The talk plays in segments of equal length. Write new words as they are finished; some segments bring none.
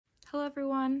Hello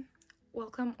everyone,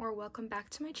 welcome back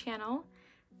to my channel.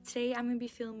 Today I'm going to be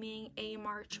filming a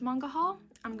March manga haul.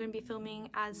 I'm going to be filming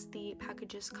as the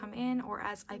packages come in or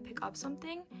as I pick up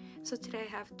something. So today I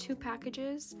have 2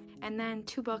 packages and then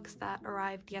 2 books that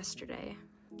arrived yesterday.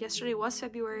 Yesterday was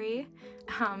February,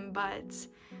 but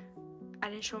I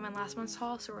didn't show them in last month's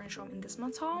haul, so we're going to show them in this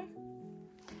month's haul.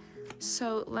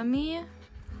 So let me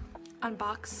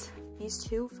unbox these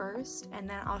 2 first and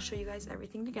then I'll show you guys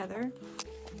everything together.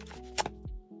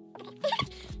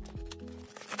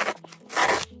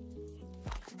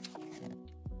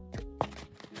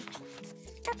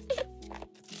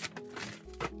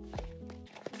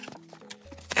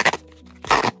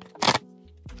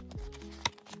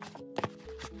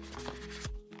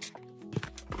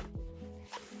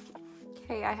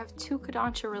 Okay, I have 2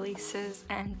 Kodansha releases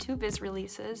and 2 Viz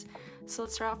releases. So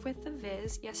let's start off with the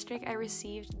Viz. Yesterday I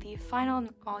received the final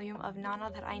volume of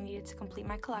Nana that I needed to complete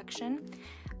my collection.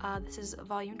 This is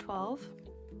volume 12.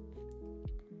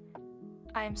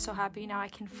 I am so happy now I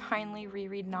can finally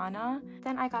reread Nana.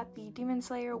 Then I got the Demon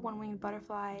Slayer One-Winged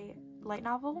Butterfly light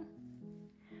novel.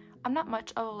 I'm not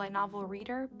much of a light novel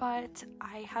reader, but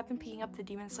I have been picking up the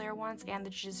Demon Slayer ones and the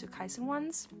Jujutsu Kaisen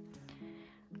ones.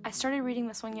 I started reading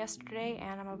this one yesterday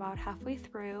and I'm about halfway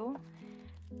through.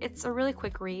 It's a really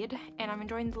quick read and I'm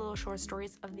enjoying the little short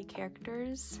stories of the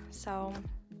characters. So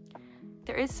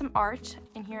there is some art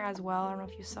in here as well, I don't know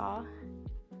if you saw.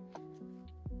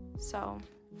 So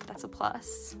that's a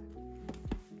plus.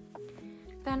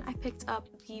 Then I picked up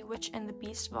The Witch and the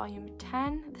Beast Volume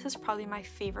 10. This is probably my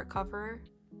favorite cover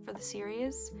for the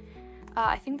series.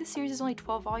 I think the series is only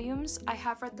 12 volumes. I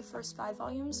have read the first 5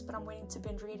 volumes, but I'm waiting to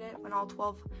binge read it when all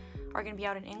 12 are going to be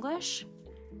out in English.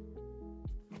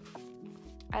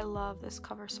 I love this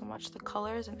cover so much, the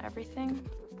colors and everything.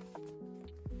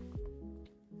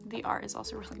 The art is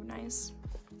also really nice.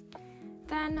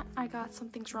 Then I got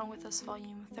Something's Wrong With Us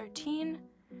Volume 13.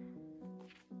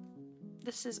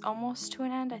 This is almost to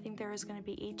an end. I think there is going to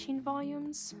be 18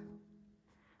 volumes.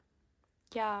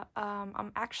 Yeah,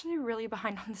 I'm actually really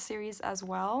behind on the series as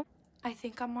well. I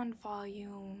think I'm on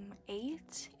volume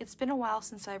 8. It's been a while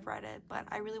since I've read it, but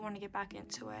I really want to get back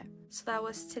into it. So that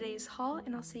was today's haul,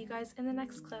 and I'll see you guys in the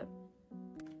next clip.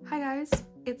 Hi guys,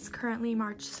 it's currently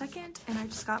March 2nd, and I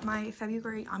just got my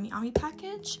February Ami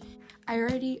package. I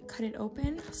already cut it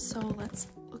open, so let's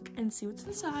look and see what's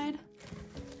inside.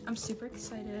 I'm super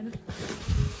excited.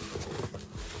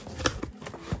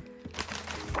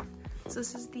 So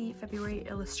this is the February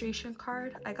illustration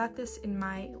card. I got this in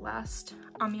my last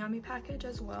Ami package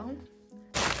as well.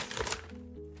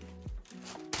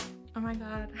 Oh my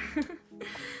god.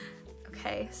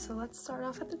 Okay, so let's start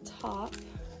off at the top.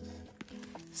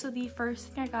 So the first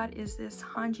thing I got is this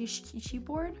Hanji Shikishi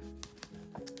board.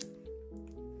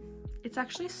 It's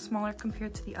actually smaller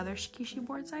compared to the other Shikishi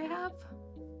boards I have.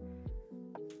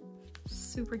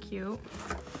 Super cute.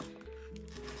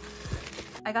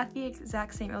 I got the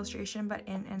exact same illustration but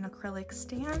in an acrylic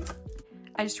stand.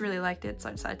 I just really liked it, so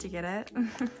I decided to get it.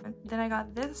 Then I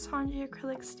got this Hanji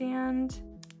acrylic stand.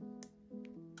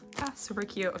 Ah, super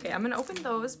cute. Okay, I'm gonna open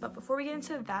those, but before we get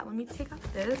into that, let me take out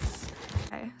this.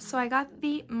 Okay, so I got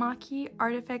the Maki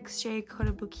Artifacts J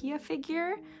Kotobukiya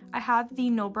figure. I have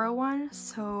the Nobara one,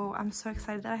 so I'm so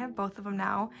excited that I have both of them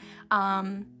now. Let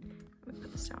me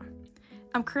put this down.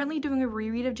 I'm currently doing a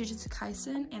reread of Jujutsu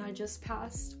Kaisen, and I just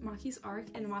passed Maki's arc,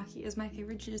 and Maki is my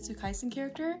favorite Jujutsu Kaisen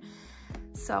character,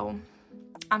 so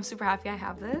I'm super happy I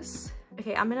have this.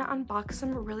 Okay, I'm gonna unbox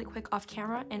them really quick off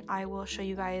camera, and I will show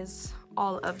you guys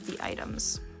all of the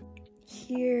items.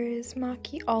 Here is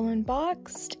Maki all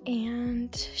unboxed,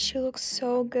 and she looks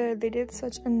so good. They did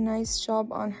such a nice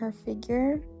job on her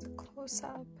figure. Close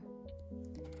up.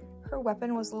 Her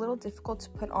weapon was a little difficult to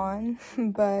put on,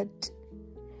 but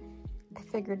I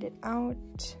figured it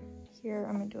out. Here,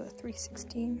 I'm gonna do a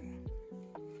 360.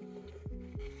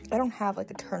 I don't have like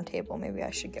a turntable. Maybe I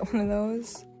should get one of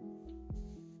those.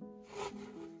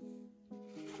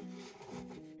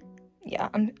 Yeah,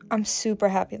 I'm super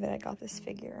happy that I got this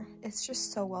figure. It's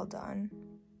just so well done.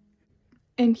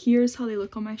 And here's how they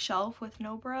look on my shelf with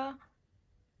Nobara.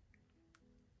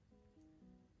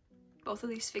 Both of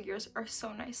these figures are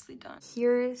so nicely done.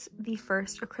 Here's the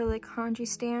first acrylic Hanji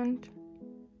stand.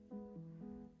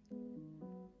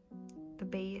 The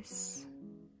base.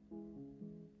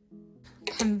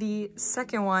 And the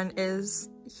second one is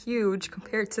huge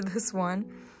compared to this one.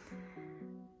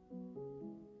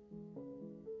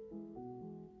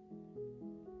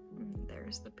 And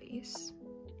there's the base.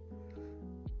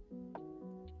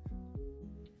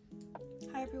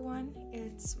 Hi everyone,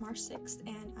 it's March 6th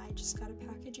and I just got a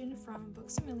package in from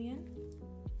Books A Million.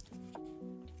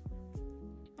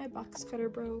 My box cutter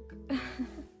broke.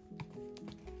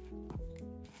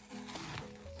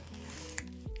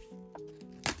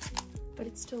 But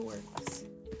it still works.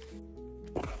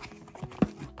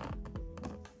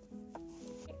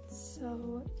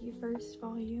 So the first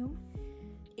volume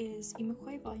is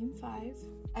Hiiiii Volume 5.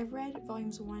 I've read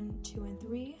volumes 1, 2, and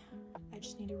 3. I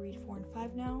just need to read 4 and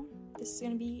 5 now. This is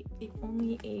gonna be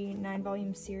only a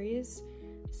 9-volume series,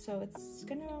 so it's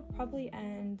gonna probably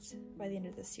end by the end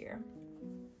of this year.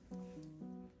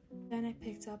 Then I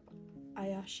picked up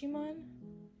Ayashimon.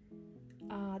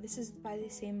 This is by the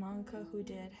same manga who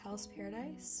did Hell's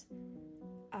Paradise.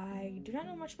 I do not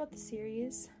know much about the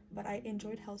series, but I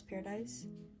enjoyed Hell's Paradise,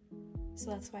 so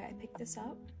that's why I picked this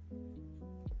up.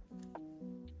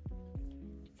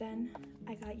 Then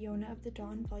I got Yona of the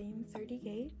Dawn Volume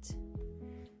 38.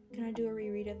 Gonna do a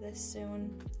reread of this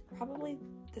soon, probably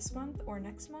this month or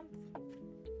next month.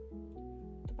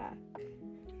 The back,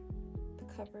 the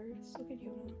covers, look at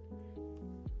Yona.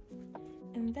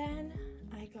 And then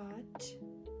I got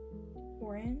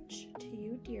Orange to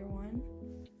You, Dear One.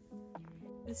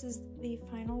 This is the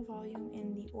final volume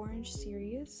in the Orange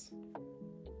series.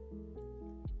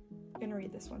 I'm gonna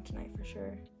read this one tonight for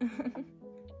sure.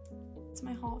 It's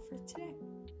my haul for today.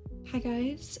 Hi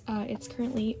guys, it's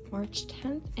currently March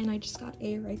 10th and I just got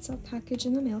a Right Stuff package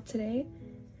in the mail today.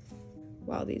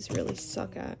 Wow, these really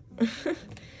suck at.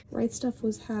 Right Stuff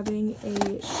was having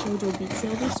a Shoujo Beat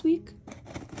sale this week.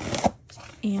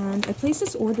 And I placed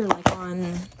this order like on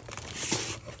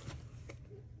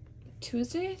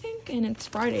Tuesday, I think, and it's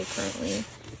Friday currently.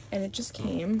 And it just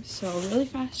came, so really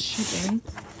fast shipping.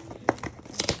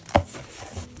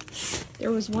 There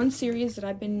was one series that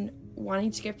I've been wanting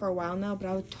to get for a while now, but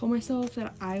I told myself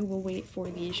that I will wait for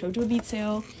the Shoujo Beat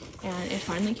sale, and it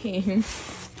finally came.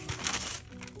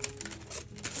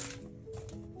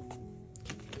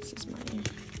 This is mine.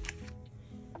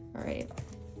 Alright.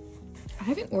 I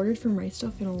haven't ordered from Right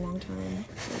Stuff in a long time.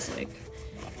 It was like...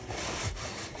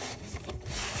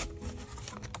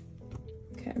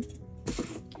 Okay.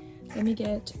 Let me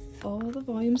get all the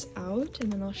volumes out,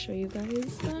 and then I'll show you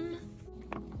guys them.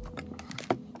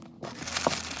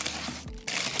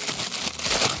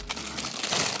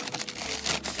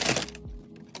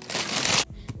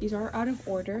 These are out of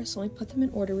order, so let me put them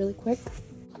in order really quick.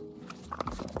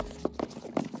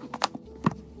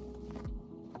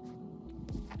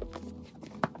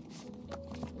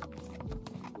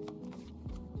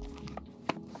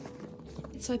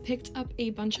 So I picked up a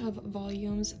bunch of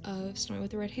volumes of Snow White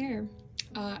with the Red Hair.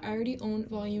 I already own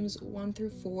volumes 1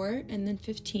 through 4 and then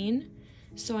 15,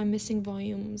 so I'm missing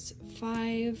volumes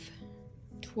 5,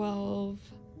 12.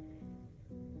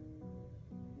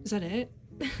 Is that it?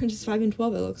 Just 5 and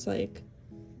 12 it looks like.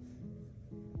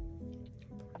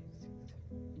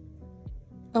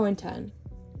 Oh, and 10.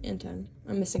 And 10.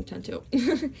 I'm missing 10 too.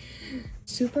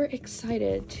 Super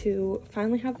excited to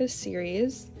finally have this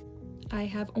series. I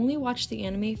have only watched the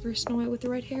anime for Snow White with the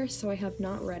Red Hair, so I have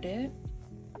not read it.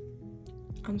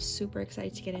 I'm super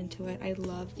excited to get into it. I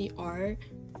love the art.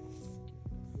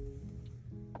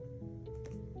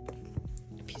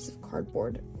 A piece of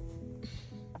cardboard.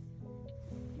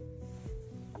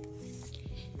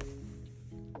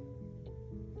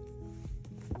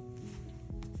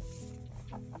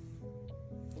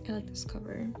 I like this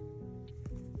cover.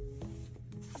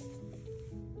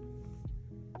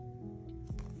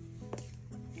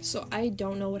 So I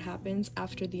don't know what happens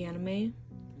after the anime,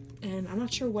 and I'm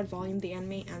not sure what volume the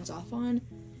anime ends off on.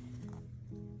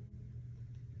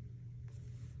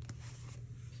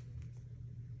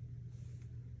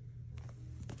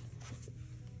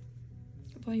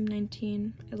 Volume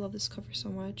 19. I love this cover so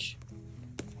much.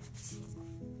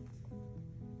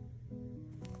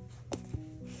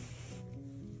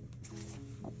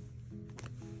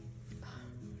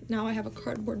 Now I have a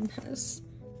cardboard mess.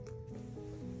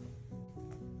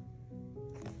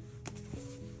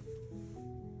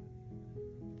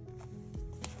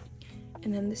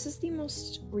 And then this is the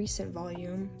most recent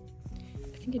volume.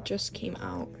 I think it just came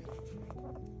out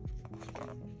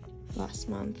last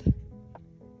month.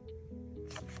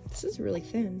 This is really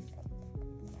thin.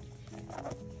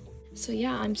 So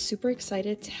yeah, I'm super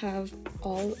excited to have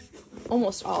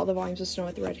almost all the volumes of Snow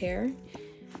with the Red Hair.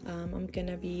 I'm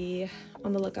gonna be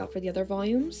on the lookout for the other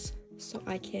volumes so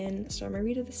I can start my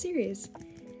read of the series.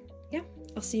 Yeah,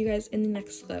 I'll see you guys in the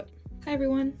next clip. Hi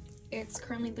everyone, it's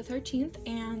currently the 13th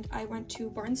and I went to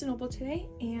Barnes & Noble today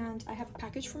and I have a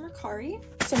package from Mercari.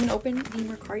 So I'm gonna open the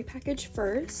Mercari package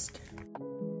first.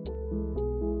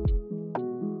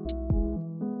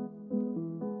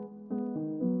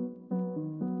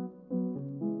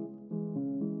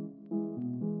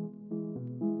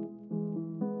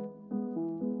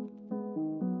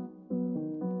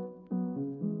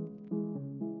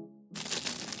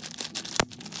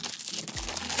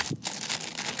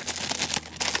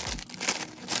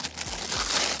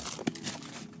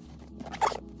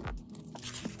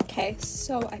 Okay,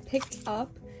 so I picked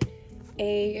up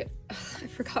I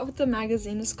forgot what the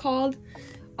magazine is called.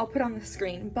 I'll put it on the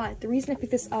screen, but the reason I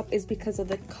picked this up is because of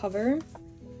the cover.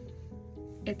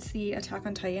 It's the Attack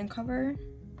on Titan cover.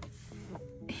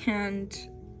 And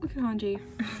look at Hanji.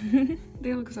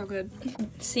 They look so good.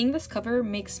 Seeing this cover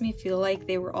makes me feel like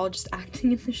they were all just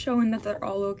acting in the show and that they're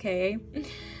all okay.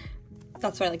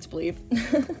 That's what I like to believe.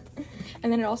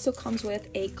 And then it also comes with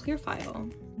a clear file.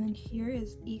 And then here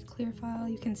is the clear file.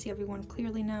 You can see everyone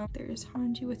clearly now. There's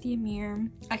Hanji with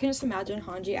Ymir. I can just imagine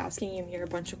Hanji asking Ymir a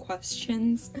bunch of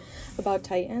questions about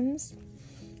Titans.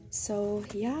 So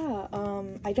yeah,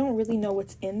 I don't really know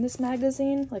what's in this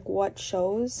magazine, like what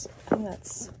shows. I think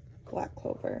that's Black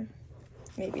Clover,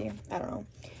 maybe. I don't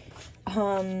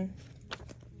know.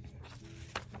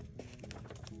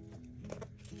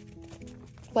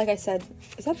 Like I said,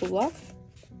 is that Blue Lock?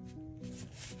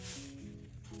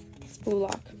 It's Blue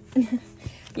Lock.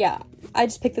 Yeah, I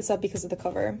just picked this up because of the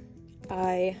cover.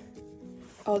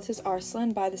 Oh, this is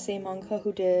Arslan by the same manga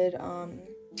who did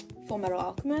Full Metal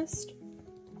Alchemist.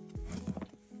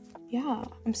 Yeah,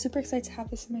 I'm super excited to have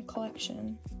this in my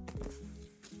collection.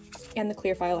 And the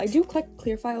clear file. I do collect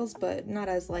clear files, but not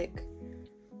as like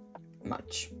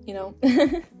much, you know?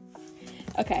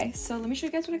 Okay, so let me show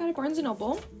you guys what I got at Barnes &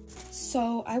 Noble.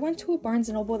 So I went to a Barnes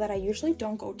 & Noble that I usually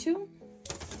don't go to.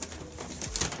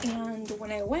 And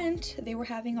when I went, they were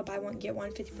having a buy one, get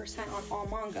one 50% on all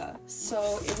manga.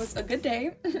 So it was a good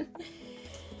day.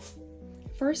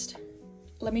 First,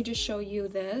 let me just show you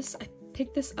this. I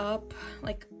picked this up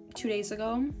like 2 days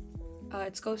ago.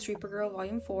 It's Ghost Reaper Girl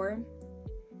Volume 4.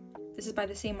 This is by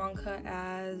the same manga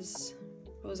as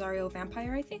Rosario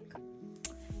Vampire, I think.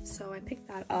 So I picked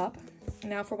that up.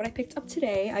 Now for what I picked up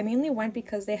today, I mainly went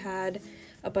because they had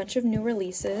a bunch of new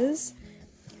releases.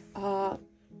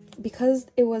 Because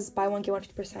it was buy one get one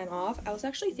 50% off, I was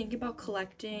actually thinking about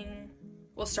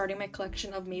starting my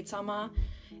collection of Maid-sama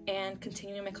and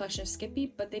continuing my collection of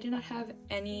Skippy, but they did not have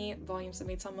any volumes of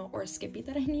Maid-sama or Skippy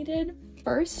that I needed.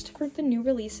 First, for the new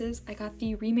releases, I got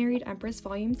the Remarried Empress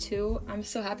Volume 2. I'm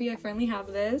so happy I finally have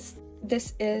this.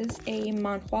 This is a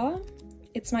manhwa.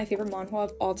 It's my favorite manhwa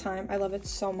of all time. I love it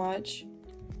so much.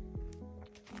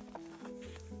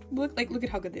 Look at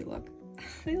how good they look.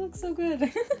 They look so good.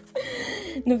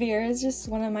 Navir is just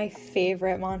one of my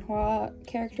favorite manhwa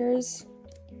characters.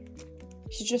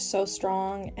 She's just so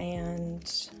strong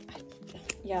and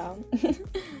yeah.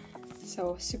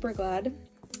 So super glad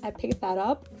I picked that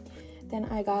up. Then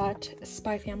I got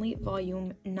Spy Family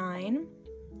Volume 9.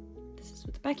 This is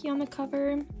with Becky on the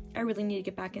cover. I really need to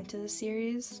get back into the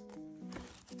series.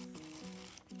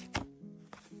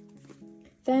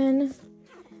 Then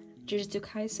Jujutsu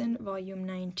Kaisen Volume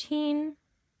 19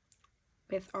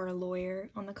 with our lawyer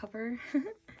on the cover.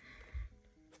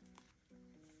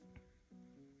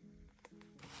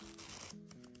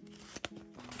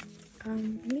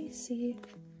 Let me see.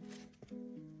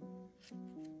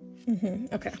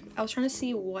 Okay, I was trying to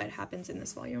see what happens in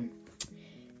this volume.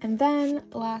 And then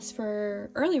last for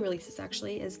early releases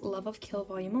actually is Love of Kill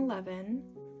Volume 11.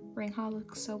 Ringha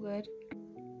looks so good.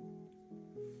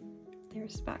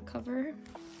 There's the back cover.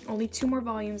 Only 2 more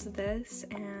volumes of this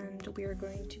and we are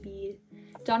going to be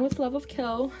done with Love of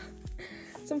Kill.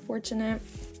 It's unfortunate.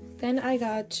 Then I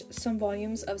got some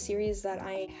volumes of series that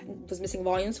I was missing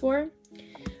volumes for.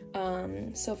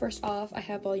 So first off, I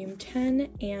have volume 10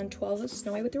 and 12 of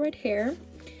Snow White with the Red Hair.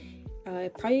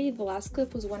 Probably the last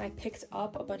clip was when I picked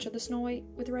up a bunch of the Snow White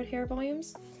with the Red Hair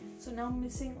volumes. So now I'm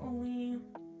missing only,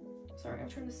 sorry, I'm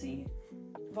trying to see,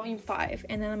 volume 5.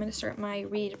 And then I'm going to start my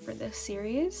read for this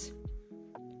series.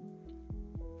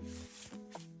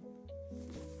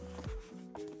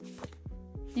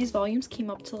 These volumes came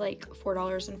up to like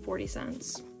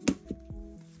 $4.40.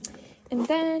 And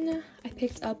then I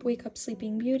picked up Wake Up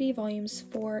Sleeping Beauty volumes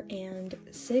 4 and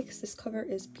 6. This cover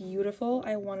is beautiful.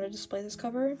 I want to display this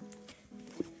cover.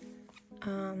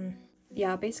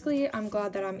 Yeah, basically I'm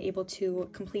glad that I'm able to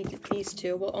complete these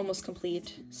two. Well, almost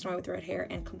complete Snow White with Red Hair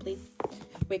and complete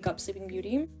Wake Up Sleeping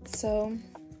Beauty. So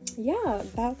yeah,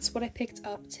 that's what I picked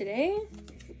up today.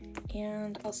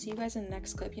 And I'll see you guys in the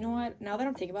next clip. You know what? Now that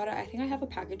I'm thinking about it, I think I have a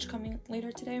package coming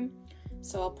later today.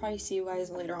 So I'll probably see you guys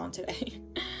later on today.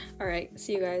 Alright,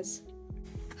 see you guys.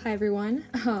 Hi everyone.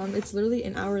 It's literally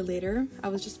an hour later. I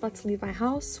was just about to leave my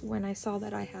house when I saw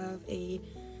that I have a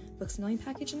Books A Million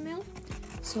package in the mail.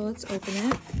 So let's open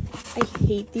it. I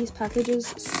hate these packages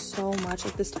so much,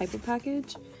 like this type of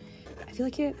package. I feel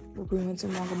like it ruins a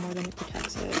manga more than it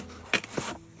protects it.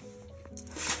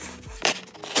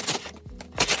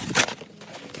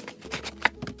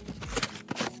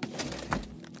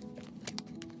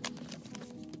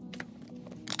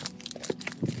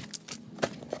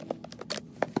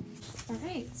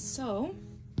 Alright, so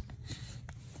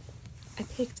I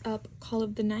picked up Call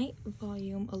of the Night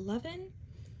Volume 11.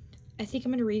 I think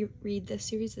I'm going to reread this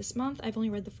series this month. I've only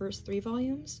read the first 3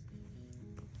 volumes.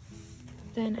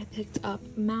 Then I picked up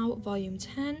Mao Volume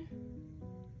 10.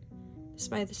 It's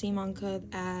by the same manga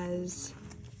as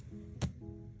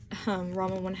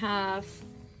Ramen 1/2,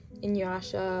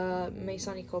 Inuyasha,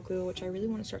 Meisani Koku, which I really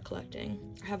want to start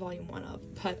collecting. I have Volume 1 of,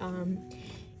 but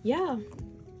yeah,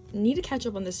 need to catch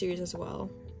up on this series as well.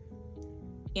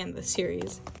 And this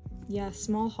series. Yeah,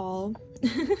 small haul.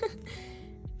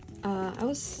 I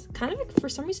was kind of, for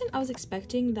some reason, I was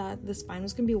expecting that the spine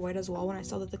was going to be white as well when I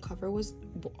saw that the cover was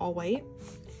all white.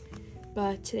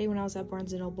 But today when I was at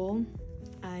Barnes & Noble,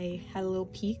 I had a little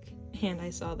peek and I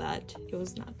saw that it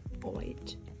was not all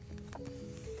white.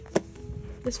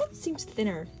 This one seems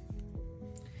thinner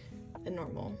than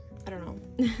normal. I don't know.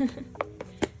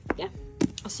 Yeah,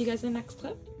 I'll see you guys in the next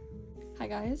clip. Hi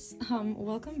guys,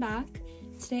 welcome back.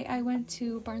 Today I went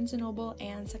to Barnes & Noble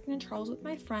and 2nd and Charles with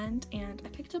my friend, and I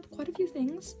picked up quite a few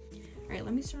things. Alright,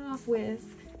 let me start off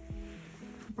with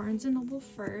Barnes & Noble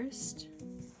first.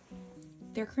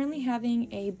 They're currently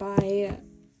having a buy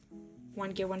one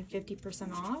get one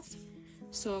 50% off,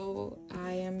 so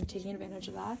I am taking advantage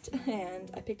of that,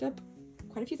 and I picked up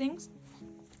quite a few things.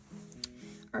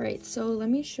 Alright, so let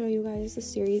me show you guys the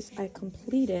series I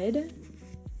completed.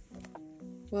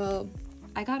 Well,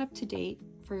 I got up to date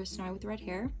for Snow with Red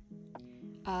Hair.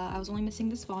 I was only missing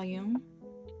this volume,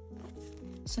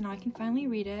 so now I can finally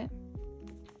read it.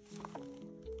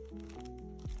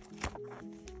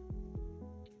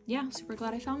 Yeah, super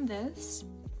glad I found this.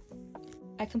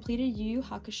 I completed Yu Yu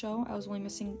Hakusho. I was only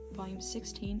missing volume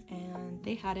 16 and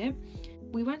they had it.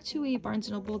 We went to a Barnes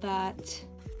 & Noble that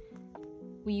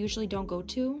we usually don't go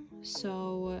to,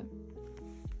 so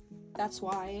that's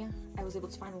why I was able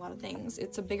to find a lot of things.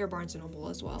 It's a bigger Barnes & Noble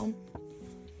as well.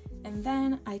 And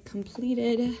then I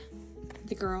completed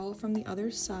The Girl from the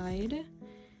Other Side.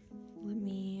 Let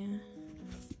me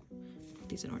put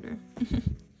these in order.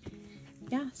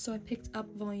 Yeah, so I picked up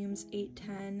volumes 8,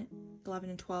 10, 11,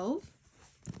 and 12.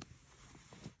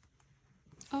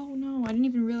 Oh no, I didn't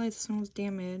even realize this one was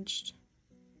damaged.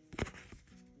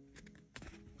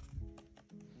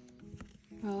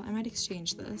 Well, I might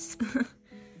exchange this.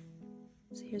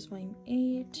 So here's volume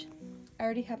 8. I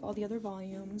already have all the other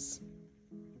volumes.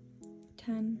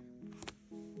 10,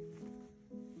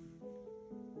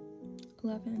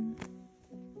 11,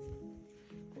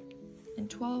 and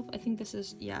 12. I think this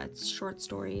is, yeah, it's short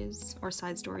stories or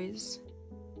side stories.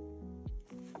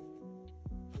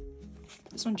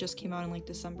 This one just came out in like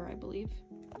December, I believe.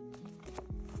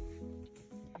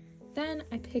 Then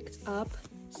I picked up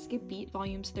Skip Beat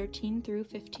volumes 13 through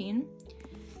 15.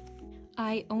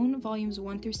 I own volumes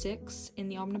 1 through 6 in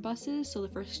the omnibuses, so the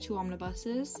first 2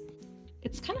 omnibuses.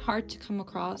 It's kind of hard to come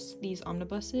across these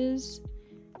omnibuses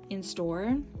in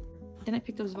store. Then I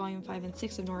picked up volume 5 and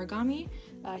 6 of Noragami.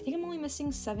 I think I'm only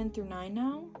missing 7 through 9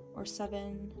 now, or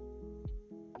 7,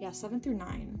 yeah, 7 through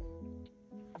 9.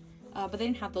 But they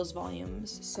didn't have those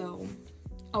volumes, so,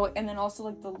 oh, and then also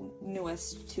like the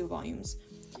newest 2 volumes.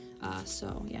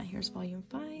 So yeah, here's volume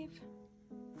 5.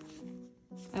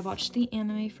 I watched the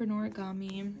anime for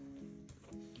Noragami.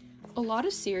 A lot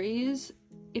of series,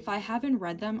 if I haven't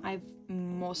read them, I've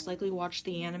most likely watched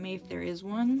the anime if there is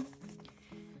one.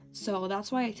 So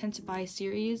that's why I tend to buy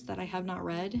series that I have not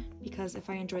read, because if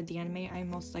I enjoyed the anime, I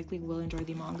most likely will enjoy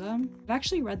the manga. I've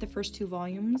actually read the first 2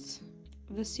 volumes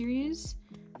of the series,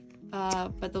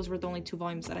 but those were the only 2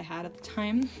 volumes that I had at the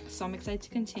time, so I'm excited to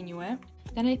continue it.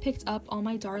 Then I picked up All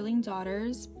My Darling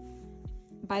Daughters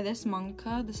by this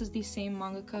mangaka. This is the same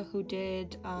mangaka who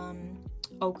did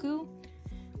Oku,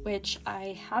 which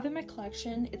I have in my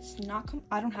collection. It's not,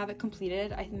 I don't have it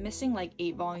completed. I'm missing like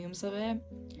 8 volumes of it,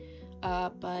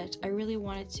 but I really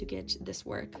wanted to get this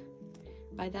work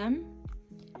by them.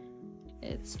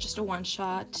 It's just a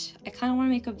one-shot. I kind of want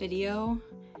to make a video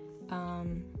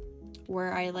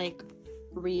where I like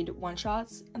read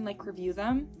one-shots and like review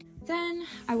them. Then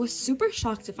I was super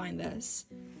shocked to find this.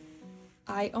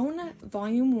 I own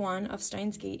volume 1 of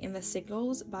Steins Gate in the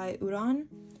Signals by Udon,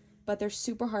 but they're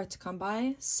super hard to come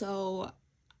by, so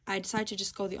I decided to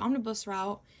just go the omnibus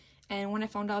route. And when I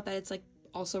found out that it's like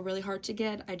also really hard to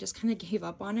get, I just kind of gave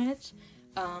up on it.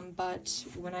 But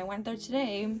when I went there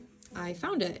today, I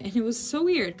found it, and it was so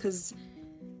weird because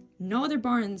no other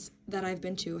Barnes that I've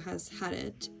been to has had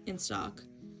it in stock.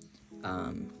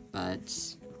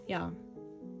 But yeah,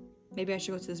 maybe I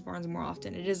should go to this Barnes more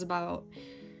often. It is about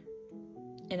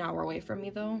an hour away from me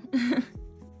though.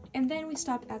 And then we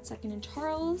stopped at 2nd and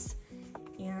Charles,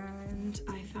 and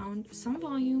I found some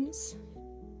volumes.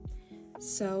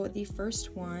 So the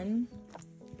first one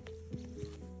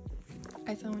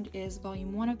I found is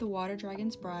volume 1 of The Water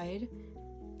Dragon's Bride.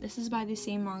 This is by the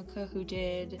same manga who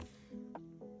did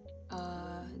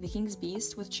The King's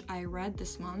Beast, which I read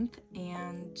this month,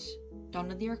 and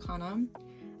Dawn of the Arcana.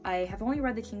 I have only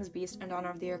read The King's Beast and Dawn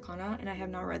of the Arcana, and I have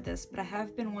not read this, but I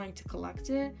have been wanting to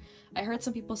collect it. I heard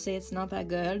some people say it's not that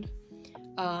good,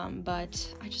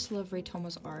 but I just love Ray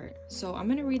Tomo's art. So I'm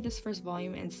gonna read this first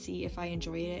volume and see if I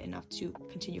enjoy it enough to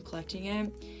continue collecting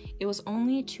it. It was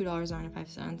only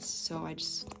 $2.95, so I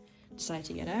just decided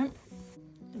to get it.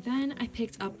 Then I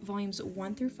picked up volumes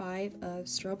 1 through 5 of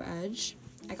Strobe Edge.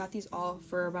 I got these all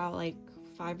for about like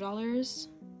 $5.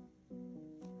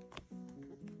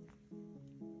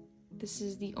 This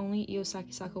is the only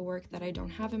Iosaki Saka work that I don't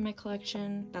have in my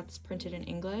collection that's printed in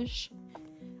English.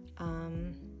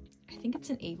 I think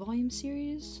it's an 8-volume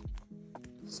series,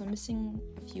 so I'm missing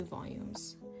a few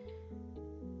volumes.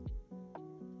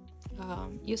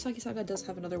 Iosaki Saka does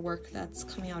have another work that's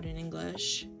coming out in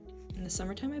English in the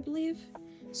summertime, I believe.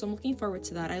 So I'm looking forward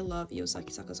to that. I love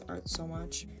Iosaki Saka's art so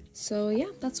much. So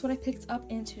yeah, that's what I picked up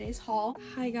in today's haul.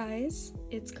 Hi guys,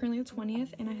 it's currently the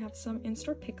 20th and I have some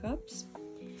in-store pickups.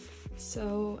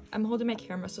 So I'm holding my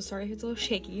camera, so sorry if it's a little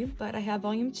shaky, but I have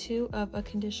volume 2 of A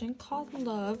Condition Called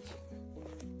Love.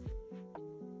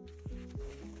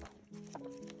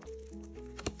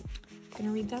 I'm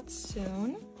gonna read that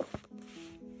soon.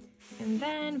 And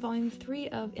then volume 3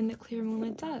 of In the Clear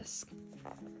Moonlit Dusk.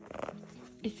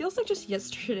 It feels like just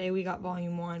yesterday we got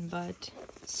volume 1, but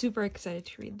super excited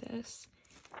to read this.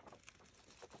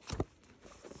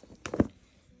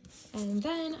 And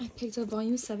then I picked up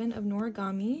volume 7 of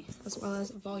Noragami, as well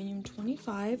as volume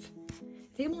 25. I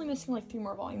think I'm only missing like 3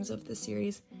 more volumes of this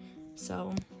series,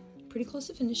 so pretty close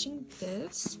to finishing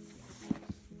this.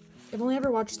 I've only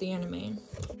ever watched the anime.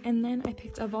 And then I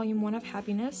picked up volume 1 of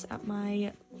Happiness at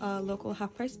my local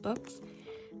half-price books.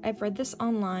 I've read this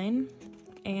online,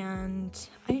 and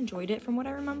I enjoyed it from what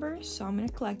I remember, so I'm gonna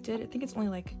collect it. I think it's only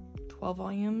like 12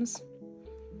 volumes.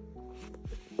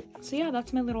 So yeah,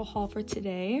 that's my little haul for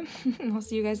today. I'll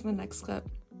see you guys in the next clip.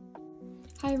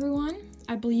 Hi everyone,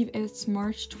 I believe it's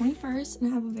March 21st,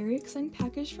 and I have a very exciting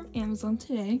package from Amazon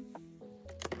today.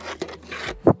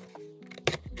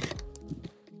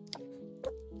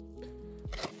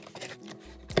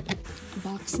 A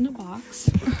box in a box.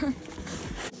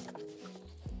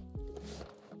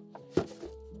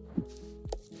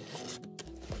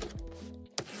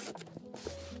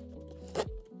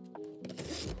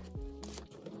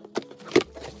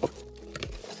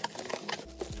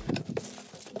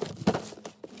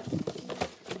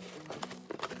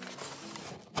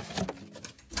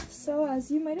 So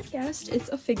as you might have guessed, it's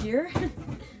a figure.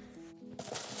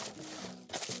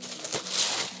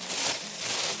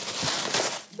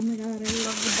 Oh my god, I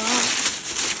love the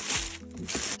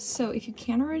box. So if you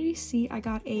can't already see, I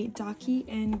got a Daki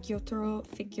and Gyotaro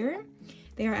figure.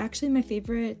 They are actually my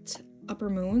favorite upper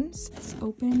moons. Let's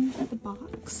open the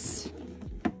box.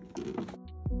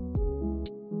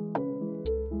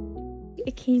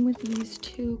 It came with these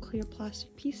 2 clear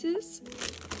plastic pieces.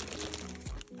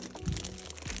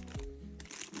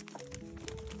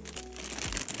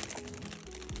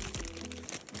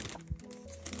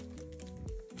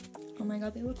 Oh my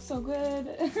god, they look so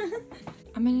good.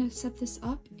 I'm gonna set this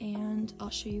up and I'll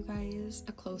show you guys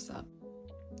a close-up.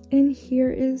 And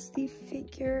here is the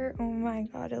figure. Oh my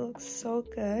god, it looks so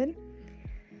good.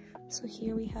 So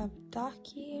here we have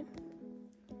Daki.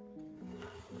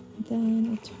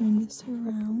 Then I'll turn this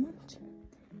around.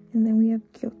 And then we have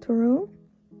Gyotaro.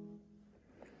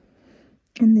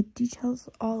 And the details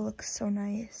all look so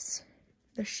nice.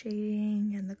 The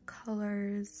shading and the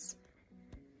colors.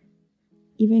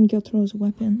 Even Gyotaro's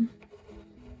weapon.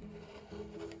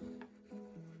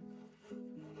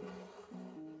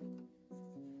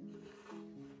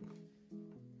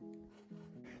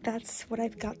 That's what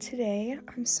I've got today.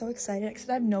 I'm so excited because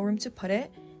I have no room to put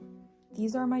it.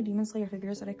 These are my Demon Slayer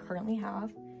figures that I currently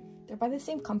have. They're by the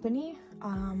same company.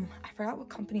 I forgot what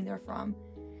company they're from,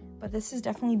 but this is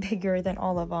definitely bigger than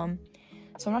all of them.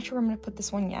 So I'm not sure where I'm gonna put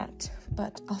this one yet,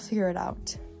 but I'll figure it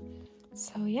out.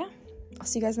 So yeah, I'll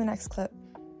see you guys in the next clip.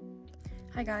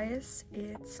 Hi guys,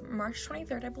 it's March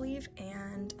 23rd, I believe,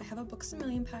 and I have a Books A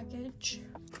Million package.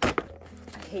 I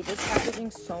hate this packaging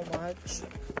so much.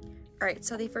 Alright,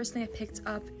 so the first thing I picked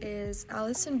up is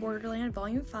Alice in Borderland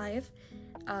Volume 5.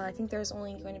 I think there's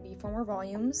only going to be 4 more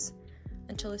volumes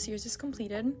until the series is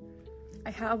completed.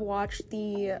 I have watched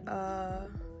the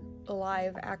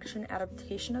live action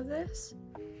adaptation of this,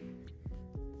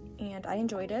 and I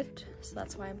enjoyed it, so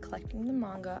that's why I'm collecting the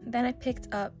manga. Then I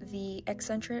picked up the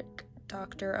Eccentric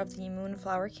Doctor of the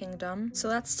Moonflower Kingdom. So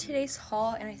that's today's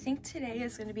haul, and I think today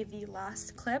is going to be the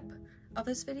last clip of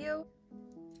this video.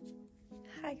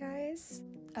 Hi guys.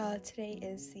 Today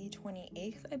is the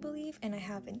 28th, I believe, and I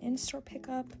have an in-store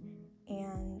pickup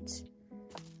and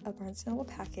a Barnes & Noble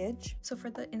package. So for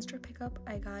the in-store pickup,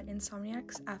 I got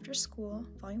Insomniacs After School,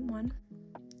 Volume 1.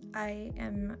 I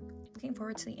am looking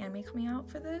forward to the anime coming out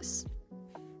for this,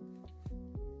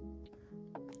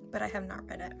 but I have not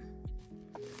read it.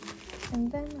 And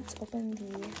then let's open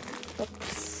the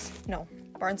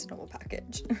Barnes & Noble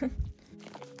package.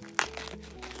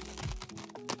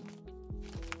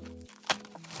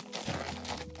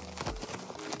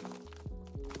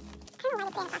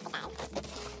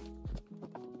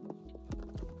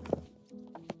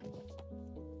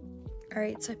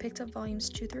 Alright, so I picked up volumes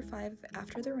 2 through 5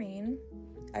 After the Rain.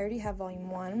 I already have volume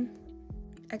 1.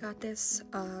 I got this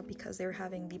because they were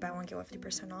having the buy one get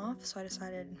 50% off, so I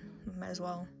decided might as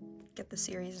well get the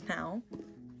series now.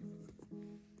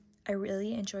 I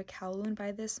really enjoy Kowloon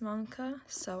by this manga,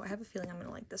 so I have a feeling I'm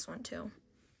gonna like this one too.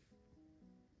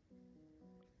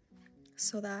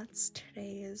 So that's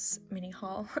today's mini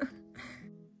haul.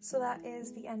 So that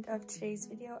is the end of today's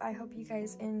video. I hope you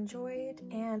guys enjoyed,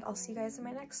 and I'll see you guys in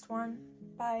my next one.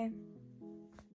 Bye!